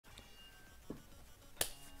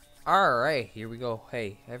Alright, here we go.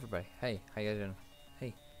 Hey, everybody. Hey, how you guys doing?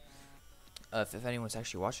 Hey. If anyone's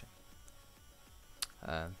actually watching,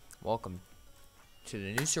 uh, welcome to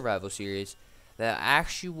the new survival series that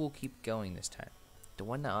actually will keep going this time. The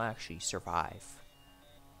one that'll actually survive.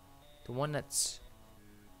 The one that's...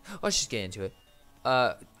 Let's just get into it.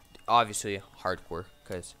 Obviously, hardcore,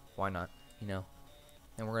 because why not, you know?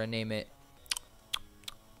 And we're gonna name it...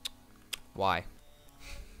 Why?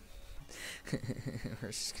 We're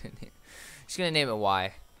just gonna name it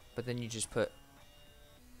Why, but then you just put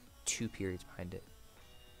 2 periods behind it.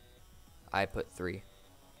 I put 3.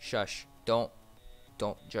 Shush. Don't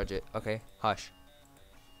judge it. Okay, hush.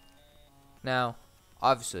 Now,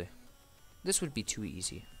 obviously, this would be too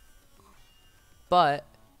easy. But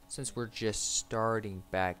since we're just starting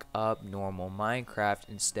back up normal Minecraft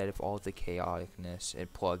instead of all the chaoticness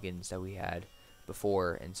and plugins that we had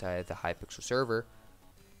before inside the Hypixel server,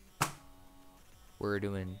 we're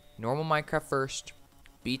doing normal Minecraft first,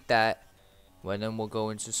 beat that, and then we'll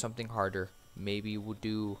go into something harder. Maybe we'll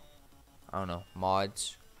do, I don't know,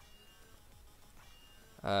 mods.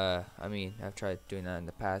 I mean, I've tried doing that in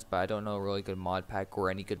the past, but I don't know a really good mod pack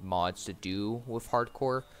or any good mods to do with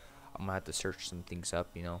hardcore. I'm gonna have to search some things up,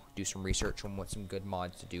 you know, do some research on what some good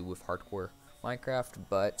mods to do with hardcore Minecraft,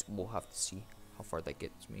 but we'll have to see how far that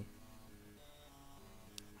gets me.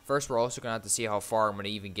 First, we're also gonna have to see how far I'm gonna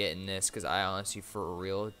even get in this, because I honestly, for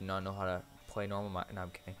real, do not know how to play normal Minecraft. No, I'm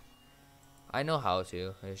kidding. I know how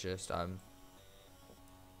to. It's just I'm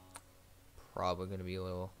probably gonna be a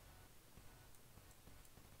little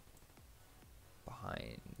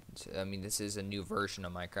behind. I mean, this is a new version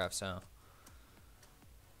of Minecraft, so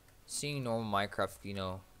seeing normal Minecraft, you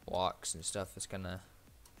know, blocks and stuff is kind of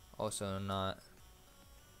also not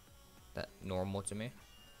that normal to me.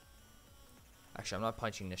 Actually, I'm not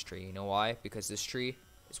punching this tree. You know why? Because this tree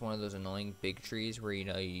is one of those annoying big trees where, you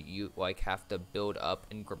know, you like have to build up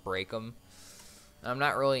and break them. I'm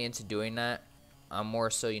not really into doing that. I'm more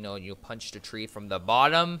so, you know, you punch the tree from the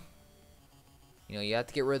bottom. You know, you have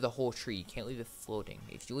to get rid of the whole tree. You can't leave it floating.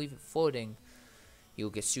 If you leave it floating, you'll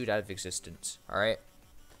get sued out of existence. Alright?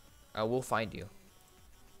 I will find you.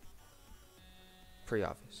 Pretty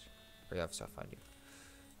obvious. Pretty obvious I'll find you.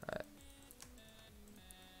 Alright.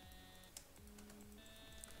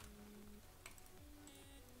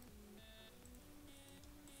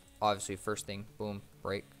 Obviously, first thing, boom,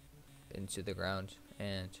 break into the ground.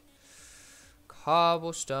 And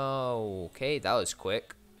cobblestone. Okay, that was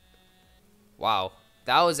quick. Wow.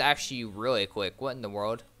 That was actually really quick. What in the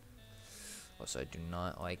world? Also, I do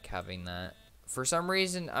not like having that. For some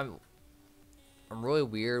reason, I'm really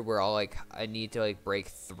weird where I need to like break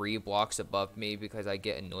 3 blocks above me because I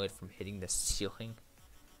get annoyed from hitting the ceiling.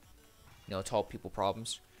 You know, tall people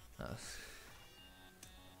problems.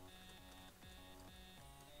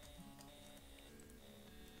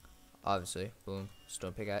 Obviously, boom,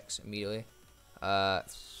 stone pickaxe immediately. I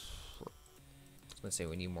was gonna say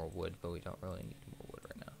we need more wood, but we don't really need more wood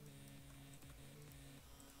right now.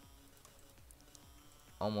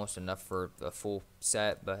 Almost enough for a full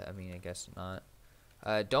set, but I mean, I guess not.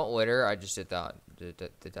 Don't litter. I just did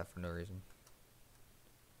that for no reason.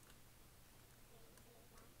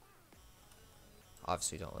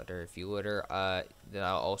 Obviously, don't litter. If you litter, then I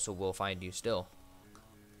also will find you still.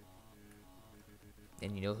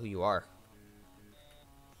 And you know who you are.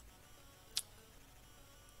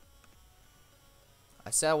 I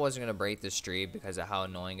said I wasn't gonna break this tree because of how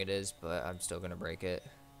annoying it is, but I'm still gonna break it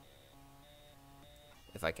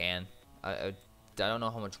if I can. I don't know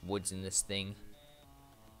how much wood's in this thing.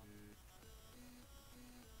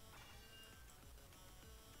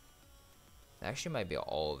 Actually, might be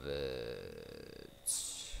all of it.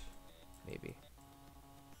 Maybe.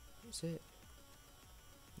 Is it?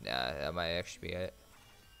 Nah, that might actually be it.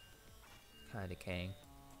 Kind of decaying.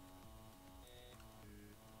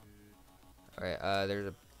 Alright, there's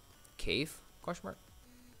a cave? Question mark?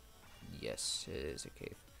 Yes, it is a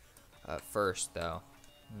cave. First, though.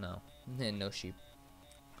 No. No sheep.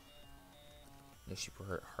 No sheep were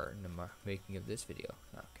hurt hard in the making of this video.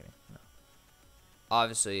 No, kidding. No.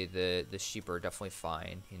 Obviously, the sheep are definitely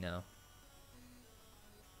fine, you know.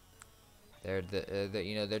 They're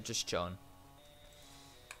you know, they're just chilling.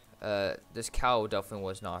 This cow definitely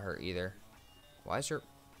was not hurt either. Why is there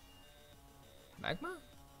magma?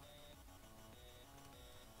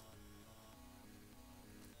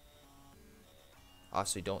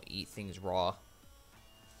 Obviously, don't eat things raw.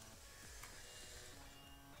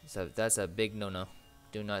 So that's a big no-no.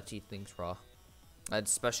 Do not eat things raw.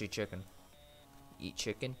 Especially chicken. Eat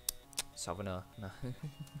chicken? Savannah. No.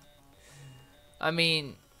 I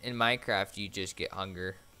mean, in Minecraft, you just get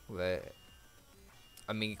hunger. But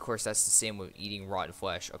I mean, of course, that's the same with eating rotten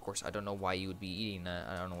flesh. Of course, I don't know why you would be eating that.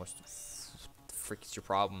 I don't know what the frick is your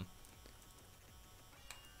problem.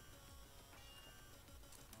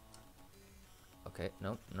 Okay,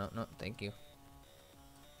 no, thank you.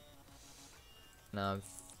 Now I'm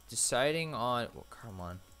deciding on. Well, come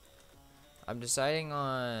on. I'm deciding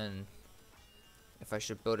on if I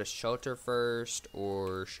should build a shelter first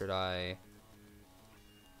or should I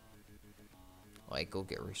like go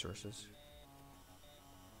get resources.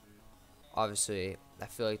 Obviously, I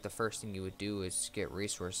feel like the first thing you would do is get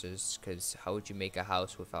resources, because how would you make a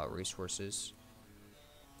house without resources?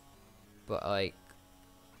 But like,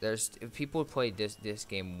 if people play this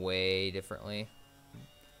game way differently.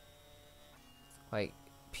 Like,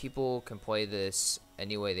 people can play this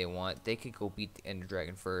any way they want. They could go beat the Ender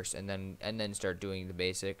Dragon first, and then start doing the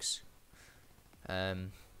basics.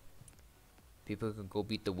 People could go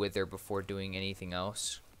beat the Wither before doing anything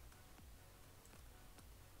else.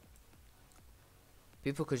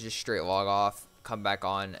 People could just straight log off, come back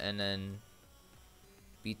on, and then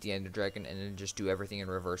beat the Ender Dragon, and then just do everything in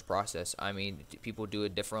reverse process. I mean, people do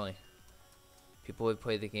it differently. People would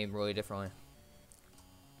play the game really differently.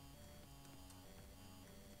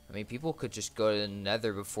 I mean, people could just go to the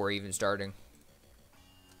Nether before even starting.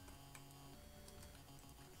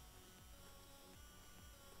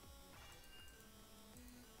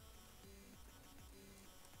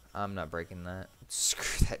 I'm not breaking that.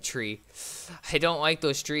 Screw that tree. I don't like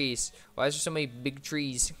those trees. Why is there so many big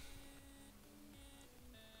trees?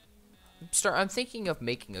 I'm thinking of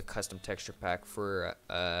making a custom texture pack for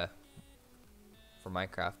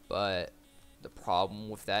Minecraft, but the problem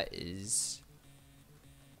with that is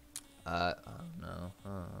oh no.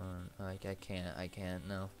 I can't.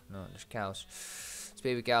 No, there's cows. It's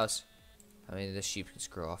baby cows. I mean, the sheep can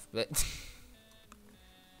screw off, but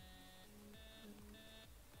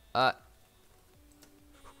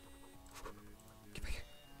get back here.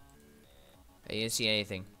 I didn't see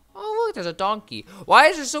anything. Oh look, there's a donkey. Why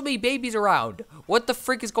is there so many babies around? What the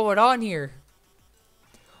frick is going on here?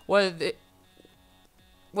 What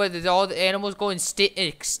did all the animals go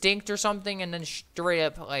extinct or something, and then straight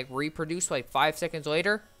up like reproduce like 5 seconds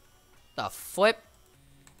later? The flip?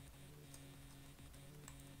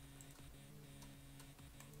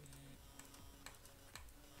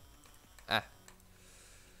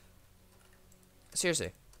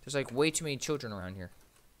 Seriously, there's like way too many children around here.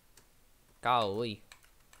 Golly.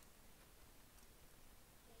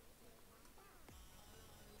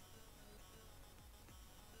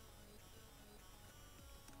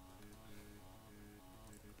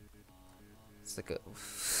 It's like a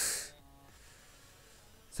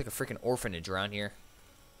freaking orphanage around here.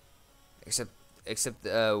 Except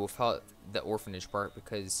without the orphanage part,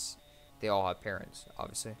 because they all have parents,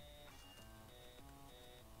 obviously.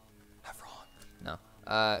 Not wrong. No.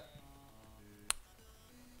 I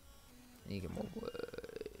need to get more wood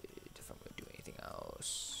if I'm gonna do anything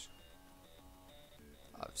else.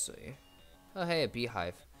 Obviously. Oh hey, a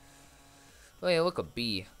beehive. Oh yeah, look, a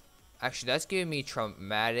bee. Actually, that's giving me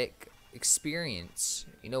traumatic experience.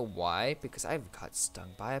 You know why? Because I've got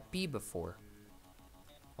stung by a bee before.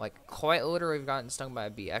 Like, quite literally gotten stung by a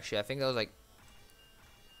bee. Actually, I think that was like,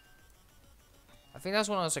 I think that's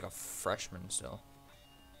when I was like a freshman still.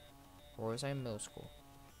 Or was I in middle school?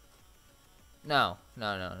 No. It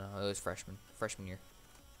was freshman year.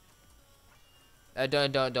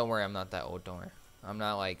 Don't worry. I'm not that old. Don't worry. I'm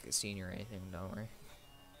not like a senior or anything. Don't worry.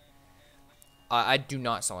 I do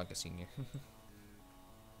not sound like a senior.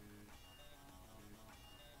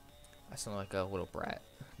 I sound like a little brat,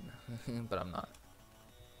 but I'm not.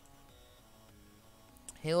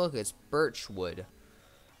 Hey, look, it's birch wood.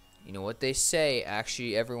 You know what they say?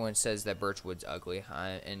 Actually, everyone says that birch wood's ugly,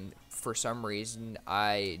 and for some reason,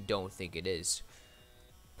 I don't think it is.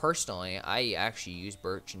 Personally, I actually use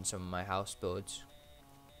birch in some of my house builds.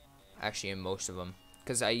 Actually, in most of them,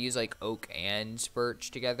 because I use like oak and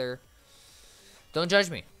birch together. Don't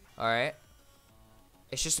judge me, all right?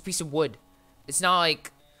 It's just a piece of wood. It's not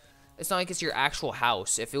like it's your actual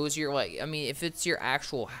house. If it was your if it's your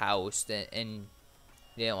actual house, then and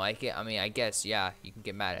you didn't like it, I mean, I guess, yeah, you can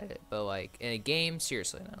get mad at it. But, like, in a game,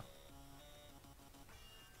 seriously, no.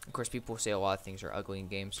 Of course, people say a lot of things are ugly in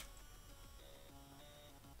games.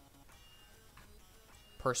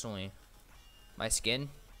 Personally, my skin,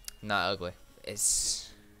 not ugly.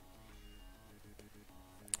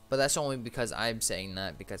 But that's only because I'm saying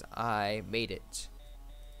that because I made it.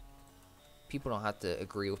 People don't have to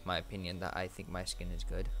agree with my opinion that I think my skin is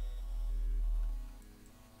good.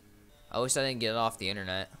 I wish I didn't get it off the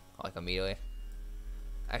internet, like, immediately.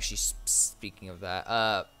 Actually, speaking of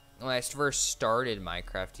that, when I first started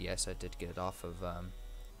Minecraft, yes, I did get it off of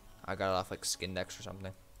I got it off like Skindex or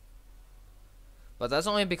something. But that's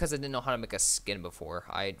only because I didn't know how to make a skin before.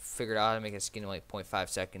 I figured out how to make a skin in like 0.5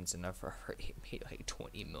 seconds, and I've already made like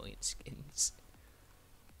 20 million skins.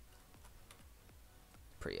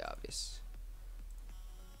 Pretty obvious.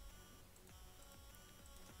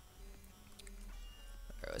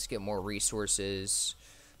 Alright, let's get more resources.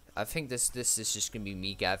 I think this is just gonna be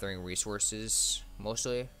me gathering resources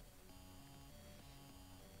mostly.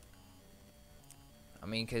 I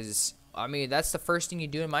mean, that's the first thing you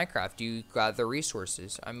do in Minecraft. You gather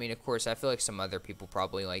resources. I mean, of course, I feel like some other people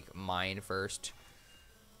probably like mine first.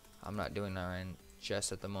 I'm not doing that right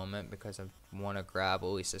just at the moment because I want to grab at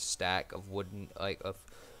least a stack of wooden,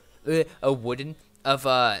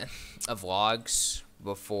 of logs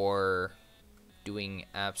before doing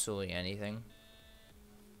absolutely anything.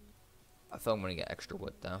 I feel I'm gonna get extra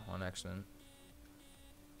wood though on accident.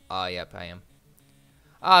 Yep, I am.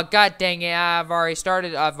 Oh, god dang it, I've already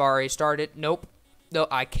started. Nope. No,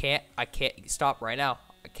 I can't stop right now.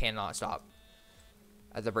 I cannot stop.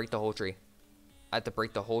 I have to break the whole tree.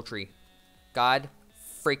 God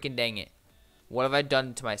freaking dang it. What have I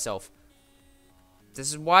done to myself? This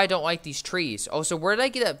is why I don't like these trees. Oh, so where did I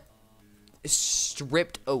get a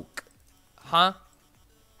stripped oak? Huh?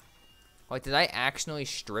 Like, did I accidentally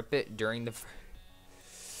strip it during the...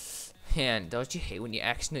 Man, don't you hate when you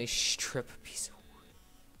accidentally strip a piece of...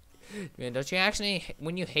 Man, don't you actually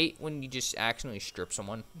when you just accidentally strip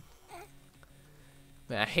someone?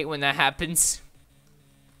 Man, I hate when that happens.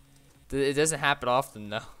 It doesn't happen often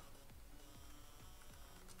though.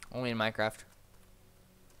 Only in Minecraft.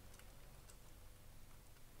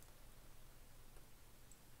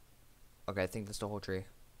 Okay, I think that's the whole tree.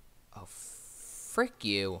 Oh, frick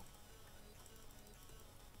you.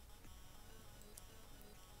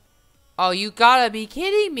 Oh, you gotta be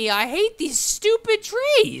kidding me. I hate these stupid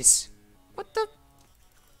trees. What the?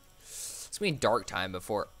 It's gonna be dark time. It's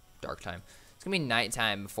gonna be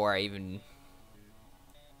nighttime before I even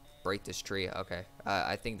break this tree. Okay.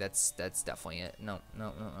 I think that's definitely it. No.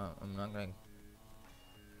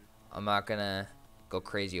 I'm not gonna go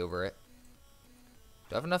crazy over it.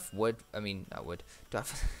 Do I have enough wood? I mean, not wood. Do I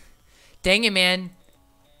have... Dang it, man.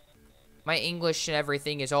 My English and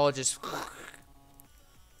everything is all just...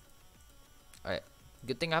 Alright,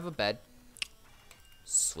 good thing I have a bed.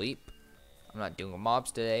 Sleep. I'm not doing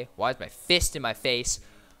mobs today. Why is my fist in my face?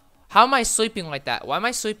 How am I sleeping like that? Why am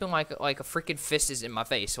I sleeping like a freaking fist is in my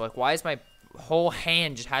face? Like, why is my whole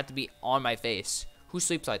hand just had to be on my face? Who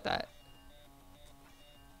sleeps like that?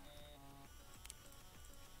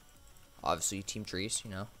 Obviously, team trees,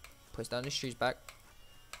 you know. Place down these trees back.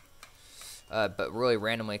 But really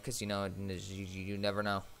randomly, because, you know, you never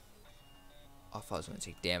know. I thought I was going to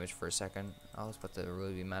take damage for a second. I was about to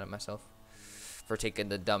really be mad at myself for taking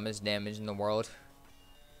the dumbest damage in the world.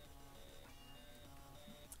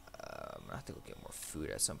 I'm going to have to go get more food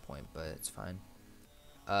at some point, but it's fine.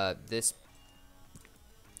 This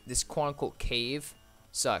quote-unquote cave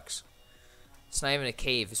sucks. It's not even a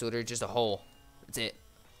cave. It's literally just a hole. That's it.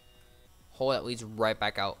 Hole that leads right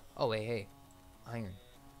back out. Oh, wait, hey. Iron.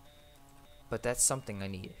 But that's something I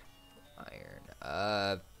need.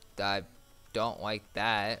 Iron. I don't like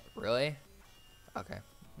that. Really? Okay.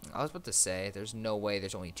 I was about to say, there's no way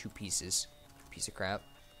there's only 2 pieces. Piece of crap.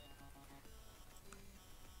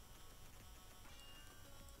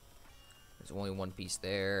 There's only 1 piece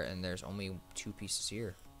there, and there's only 2 pieces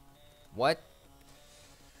here. What?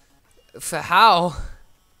 For how?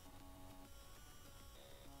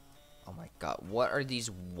 Oh my god, what are these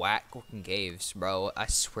whack looking caves, bro? I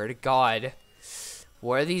swear to god.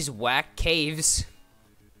 What are these whack caves?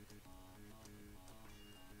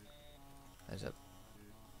 There's a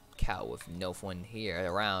cow with no one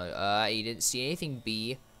here around. You didn't see anything,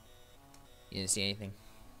 B. You didn't see anything.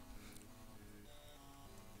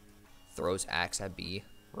 Throws axe at B.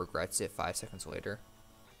 Regrets it 5 seconds later.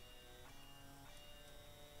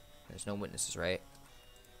 There's no witnesses, right?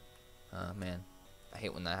 Oh, man. I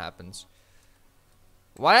hate when that happens.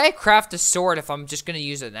 Why did I craft a sword if I'm just gonna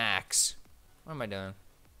use an axe? What am I doing?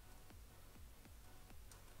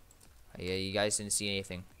 Yeah, you guys didn't see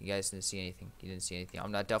anything. You didn't see anything.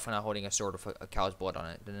 I'm definitely not holding a sword with a cow's blood on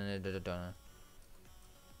it.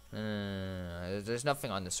 There's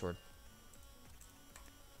nothing on this sword.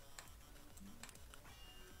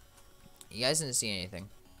 You guys didn't see anything.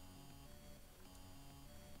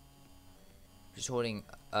 Just holding.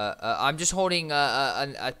 I'm just holding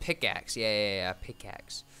a pickaxe. Yeah,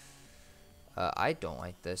 pickaxe. I don't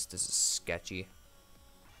like this. This is sketchy.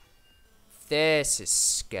 This is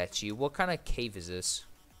sketchy. What kind of cave is this?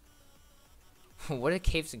 What do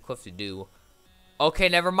caves and cliffs do? Okay,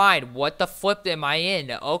 never mind. What the flip am I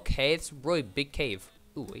in? Okay, it's a really big cave.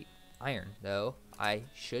 Ooh, wait. Iron, though. I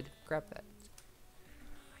should grab that.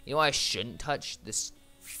 You know why I shouldn't touch this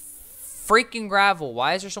freaking gravel?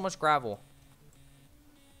 Why is there so much gravel?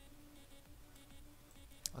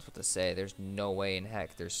 I was about to say, there's no way in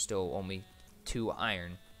heck there's still only 2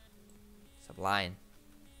 iron. Stop lying.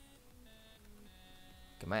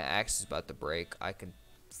 Okay, my axe is about to break. I can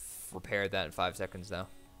repair that in 5 seconds, though.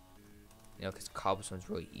 You know, because cobblestone's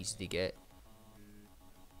really easy to get.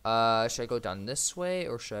 Should I go down this way,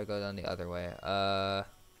 or should I go down the other way?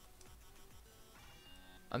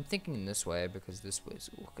 I'm thinking this way, because this way is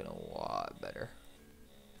looking a lot better.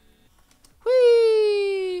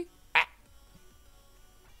 Whee! Ah!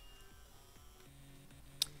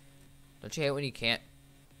 Don't you hate when you can't?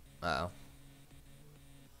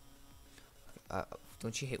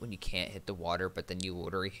 Don't you hate when you can't hit the water, but then you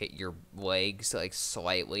literally hit your legs like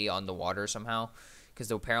slightly on the water somehow? Because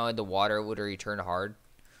apparently the water literally turned hard.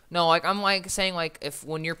 No, like I'm like saying like if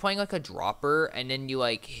when you're playing like a dropper and then you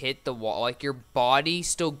like hit the wall, like your body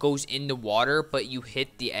still goes in the water, but you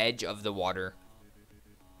hit the edge of the water.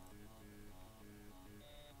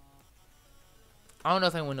 I don't know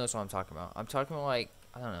if anyone knows what I'm talking about. I'm talking about like,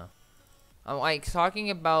 I don't know. I'm like talking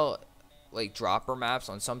about like dropper maps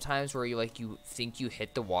on sometimes where you like you think you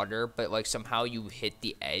hit the water, but like somehow you hit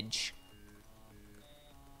the edge.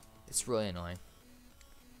 It's really annoying.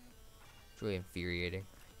 It's really infuriating.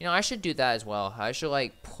 You know, I should do that as well. I should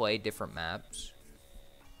like play different maps.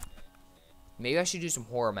 Maybe I should do some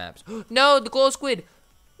horror maps. No, the glow squid.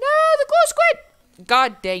 No, the glow squid.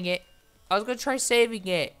 God dang it. I was gonna try saving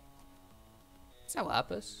it. Is that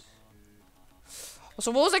lapis?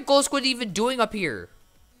 So what was that glow squid even doing up here?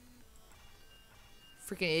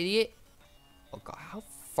 Freaking idiot. Oh god, how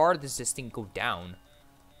far does this thing go down?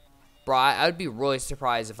 Bro, I would be really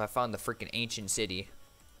surprised if I found the freaking ancient city.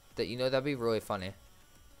 That, you know, that'd be really funny.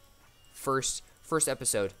 First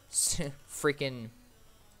episode. Freaking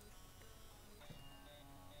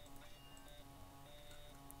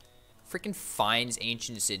finds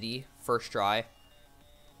ancient city. First try.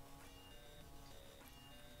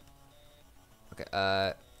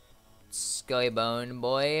 Okay, Skelly Bone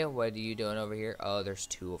Boy, what are you doing over here? Oh, there's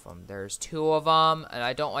 2 of them. There's 2 of them, and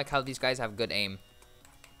I don't like how these guys have good aim.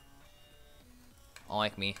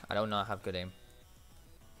 Unlike me, I do not have good aim.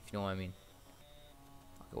 If you know what I mean.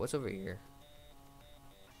 Okay, what's over here?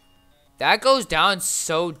 That goes down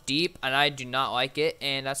so deep, and I do not like it,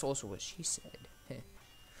 and that's also what she said.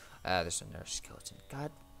 There's another skeleton.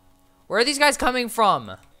 God. Where are these guys coming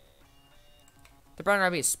from? There better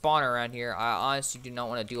not be a spawner around here. I honestly do not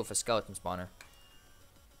want to deal with a skeleton spawner.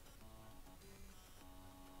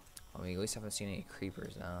 I mean, at least I haven't seen any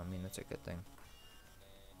creepers now. I mean, that's a good thing.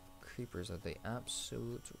 Creepers are the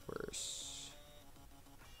absolute worst.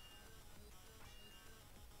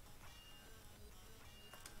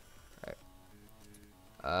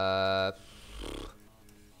 Alright.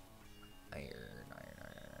 Iron.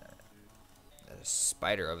 There's a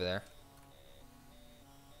spider over there.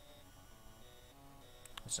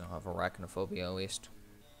 I don't have arachnophobia at least.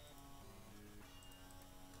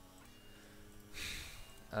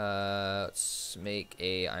 Let's make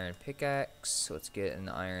a iron pickaxe. Let's get an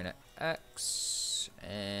iron axe,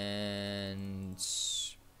 and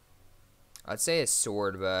I'd say a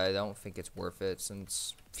sword, but I don't think it's worth it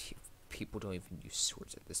since people don't even use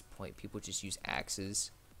swords at this point. People just use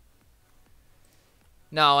axes.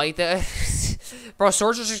 No, like the bro,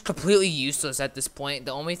 swords are just completely useless at this point.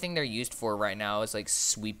 The only thing they're used for right now is like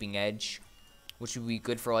sweeping edge, which would be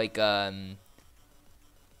good for like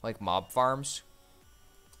mob farms.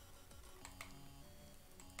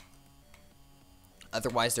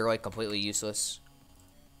 Otherwise, they're like completely useless.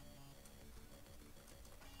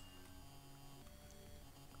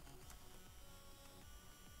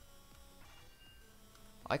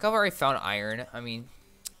 Like I've already found iron. I mean,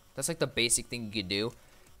 that's like the basic thing you could do.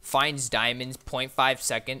 Finds diamonds, 0.5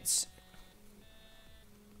 seconds.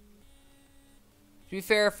 To be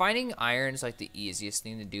fair, finding iron is like the easiest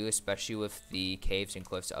thing to do, especially with the Caves and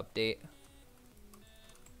Cliffs update.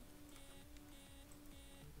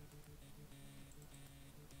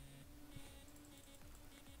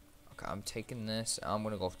 Okay, I'm taking this. I'm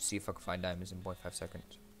gonna go see if I can find diamonds in 0.5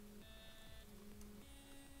 seconds.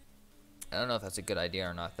 I don't know if that's a good idea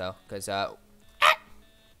or not, though, because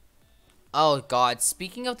oh god,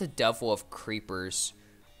 speaking of the devil of creepers.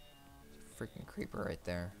 Freaking creeper right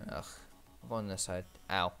there. Ugh. I'm going this side.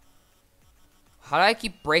 Ow. How do I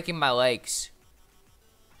keep breaking my legs?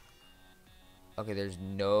 Okay, there's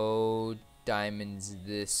no diamonds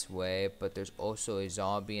this way, but there's also a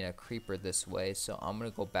zombie and a creeper this way, so I'm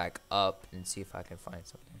gonna go back up and see if I can find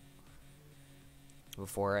something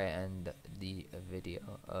before I end the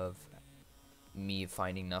video of me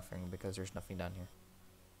finding nothing, because there's nothing down here.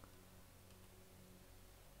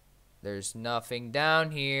 There's nothing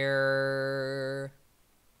down here.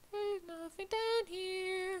 There's nothing down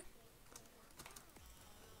here.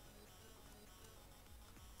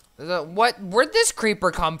 Where'd this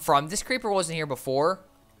creeper come from? This creeper wasn't here before.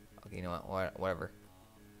 Okay, you know what? Whatever.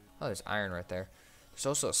 Oh, there's iron right there. There's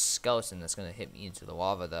also a skeleton that's gonna hit me into the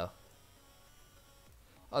lava, though.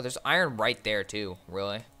 Oh, there's iron right there, too.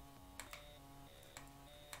 Really?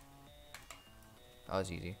 That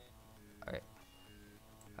was easy.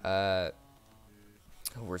 Alright.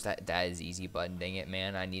 Where's that? That is easy button. Dang it,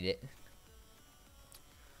 man. I need it.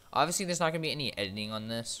 Obviously, there's not gonna be any editing on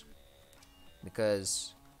this.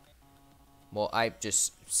 Because... well, I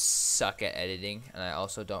just suck at editing, and I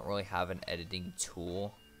also don't really have an editing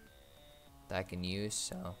tool that I can use,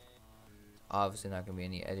 so obviously not going to be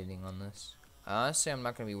any editing on this. Honestly, I'm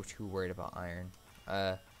not going to be too worried about iron.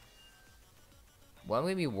 What I'm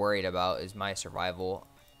going to be worried about is my survival,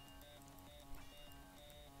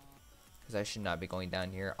 because I should not be going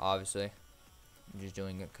down here, obviously. I'm just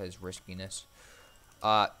doing it because riskiness.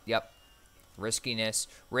 Yep. Riskiness.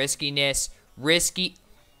 Risky.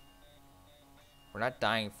 We're not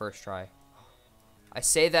dying first try. I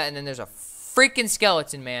say that, and then there's a freaking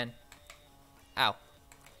skeleton, man. Ow.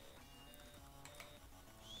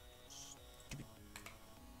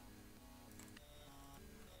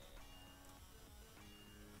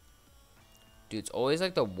 Dude, it's always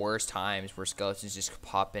like the worst times where skeletons just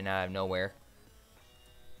pop in out of nowhere.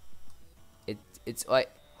 It's like...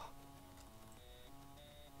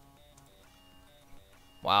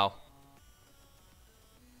 wow.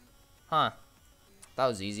 Huh. That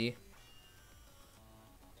was easy.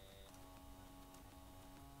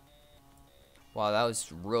 Wow, that was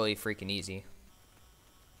really freaking easy.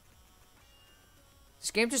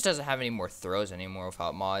 This game just doesn't have any more throws anymore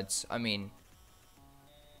without mods. I mean,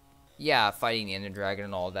 yeah, fighting the Ender Dragon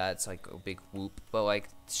and all that, it's like a big whoop. But like,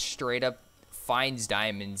 straight up finds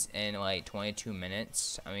diamonds in like 22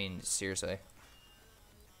 minutes. I mean, seriously.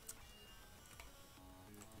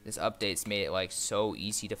 This update's made it like so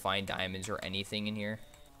easy to find diamonds or anything in here.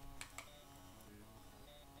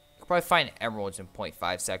 You could probably find emeralds in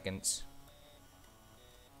 0.5 seconds.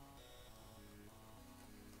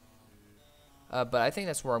 But I think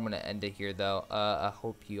that's where I'm going to end it here, though. I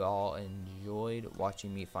hope you all enjoyed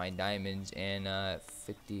watching me find diamonds in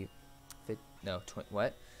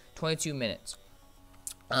 22 minutes.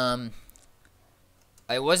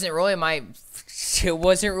 It wasn't really it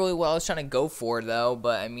wasn't really what I was trying to go for, though,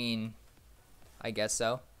 but I mean, I guess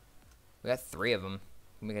so. We got 3 of them.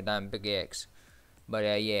 Make a diamond pickaxe. But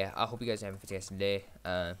yeah, I hope you guys have a fantastic day.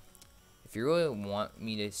 If you really want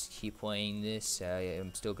me to keep playing this,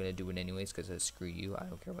 I'm still gonna do it anyways, because screw you. I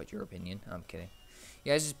don't care about your opinion. I'm kidding.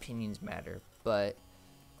 You guys' opinions matter, but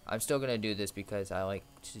I'm still gonna do this because I like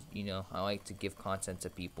to, I like to give content to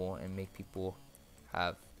people and make people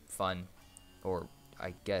have fun, or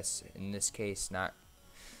I guess in this case,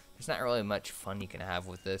 there's not really much fun you can have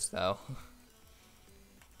with this, though.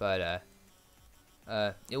 But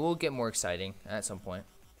it will get more exciting at some point.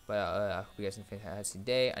 But I hope you guys have a fantastic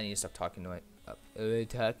day. I need to stop talking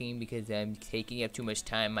because I'm taking up too much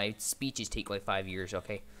time. My speeches take like 5 years.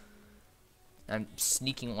 Okay, I'm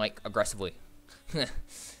sneaking like aggressively.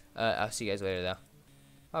 I'll see you guys later, though.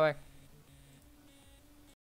 Bye bye.